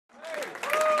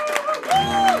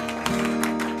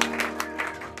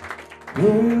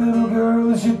Hey little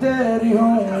girl, is your daddy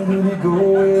home? Did he go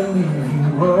and leave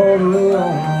you all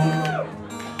alone?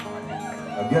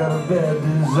 I got a bad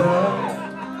desire.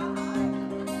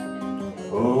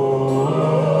 Oh,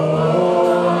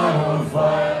 I'm on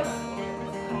fire.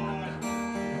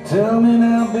 Tell me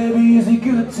now, baby, is he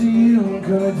good to you?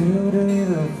 Can I do to you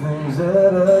the things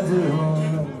that I do?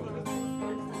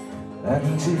 I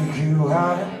can take you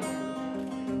high.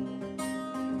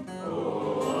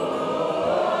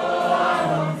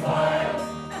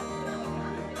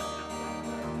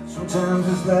 Sometimes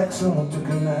it's like someone took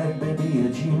a knife, baby, a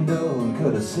Gene Doe, and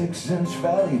cut a 6-inch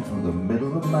valley through the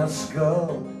middle of my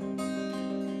skull.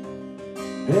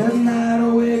 Every night I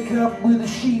wake up with the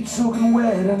sheets soaking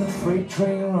wet and a freight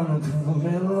train running through the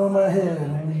middle of my head.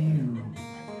 Only you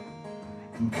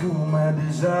can cool my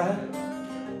desire.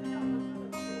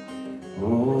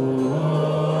 Oh,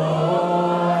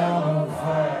 I'm on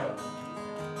fire.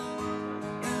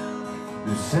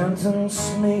 You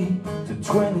sentenced me to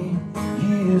 20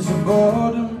 years of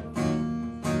boredom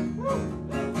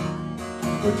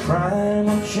for trying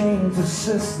to change the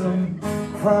system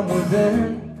from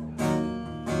within.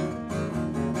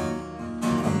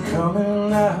 I'm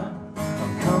coming out,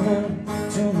 I'm coming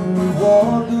to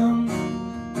reward them.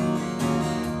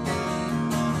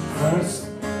 First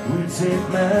we take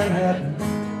Manhattan,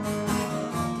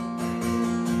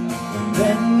 and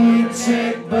then we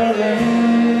take Berlin.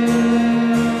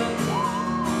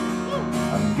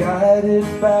 Guided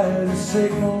by the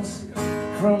signals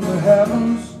from the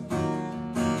heavens,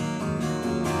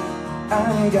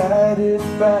 I'm guided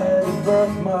by the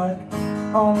birthmark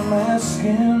on my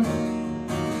skin.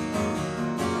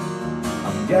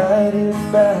 I'm guided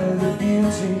by the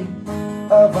beauty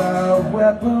of our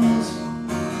weapons.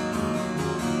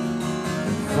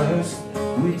 And first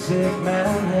we take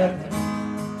Manhattan,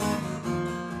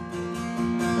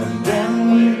 and then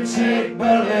we take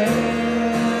Berlin.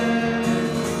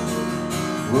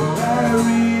 Well, I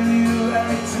really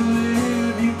like to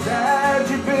live, you got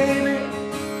your baby.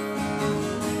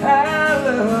 I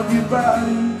love your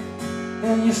body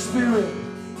and your spirit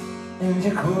and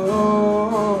your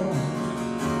clothes.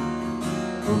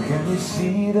 Oh, can you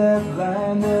see that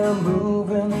line there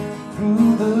moving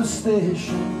through the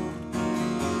station?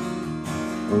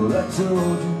 Well, I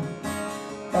told you,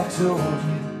 I told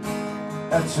you,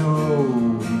 I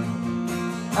told you,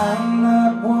 I'm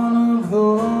not one of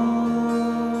those.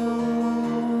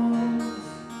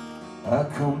 I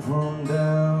come from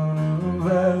down in the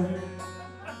valley,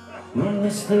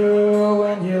 mister,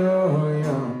 when you're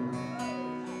young.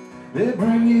 They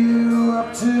bring you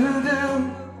up to do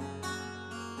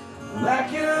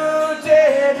like your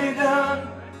daddy done.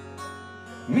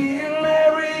 Me and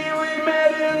Mary, we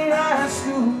met in high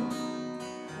school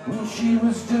when she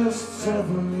was just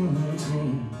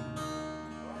 17.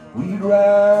 We'd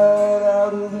ride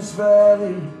out of this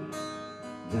valley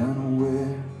down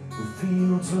where the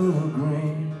fields look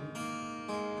green.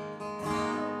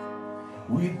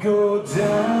 We'd go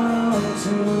down to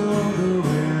the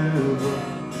river,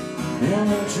 and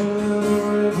into the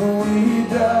river we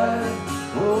dive.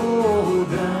 Oh,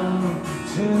 down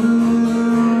to the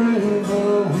river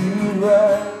we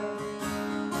ride.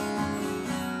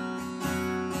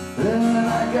 Then I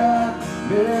got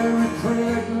very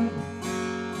pregnant,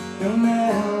 and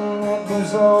then that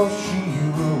was all she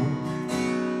wrote.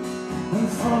 And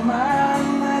for my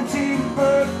 19th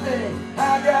birthday, I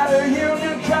got a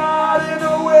union card and a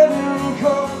wedding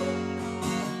coat.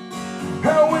 I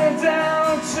went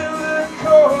down to the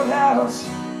courthouse,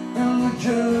 and the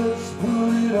judge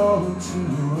put it all to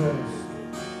rest.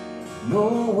 No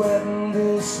wedding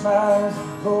day smiles,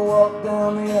 no walk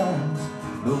down the aisles,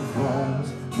 no flowers,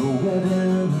 no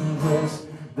wedding dress.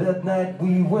 That night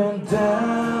we went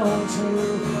down to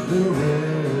the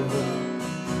river,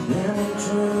 and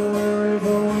into the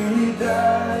river we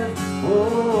dive.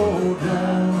 Oh,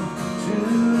 down to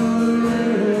the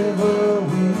river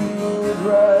we would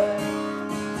ride.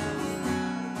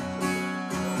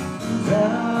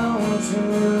 Down to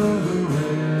the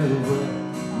river,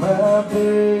 my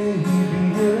baby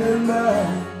and I.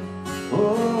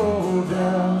 Oh,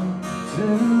 down to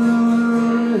the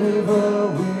river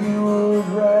we would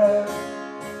ride.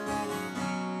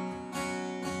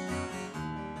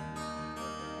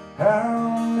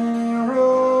 How many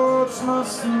roads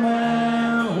must a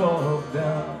man walk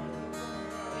down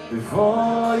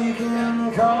before you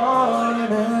can call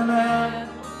him a man?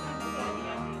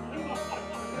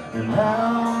 And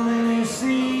how many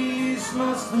seas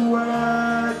must the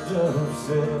white dove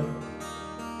sail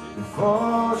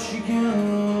before she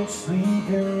can sleep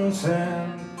in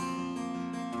sand?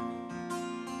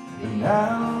 And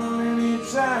how many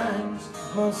times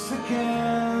must the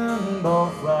cannonball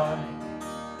fly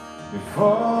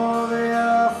before they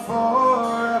are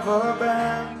forever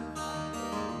banned?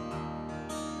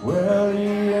 Well, the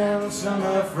answer,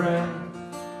 my friend,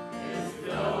 is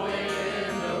blowing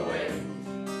in the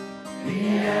wind. The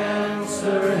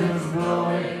answer is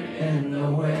blowing in the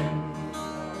wind.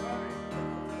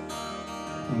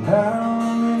 And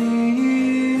how many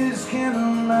years can a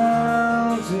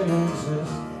mountain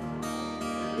exist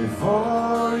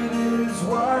before it is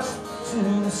washed to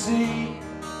the sea?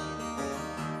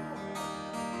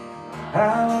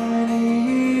 How many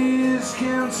years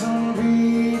can some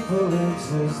people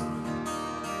exist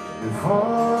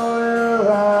before they're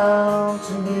allowed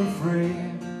to be free?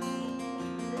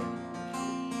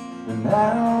 And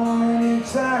how many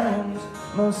times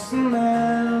must the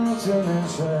mountain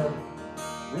himself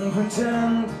and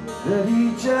pretend that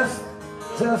he just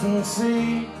doesn't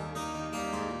see?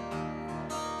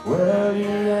 Well, you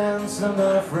answer,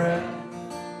 my friend,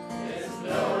 is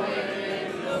blowing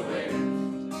in the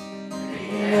wind. The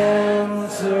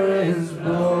answer is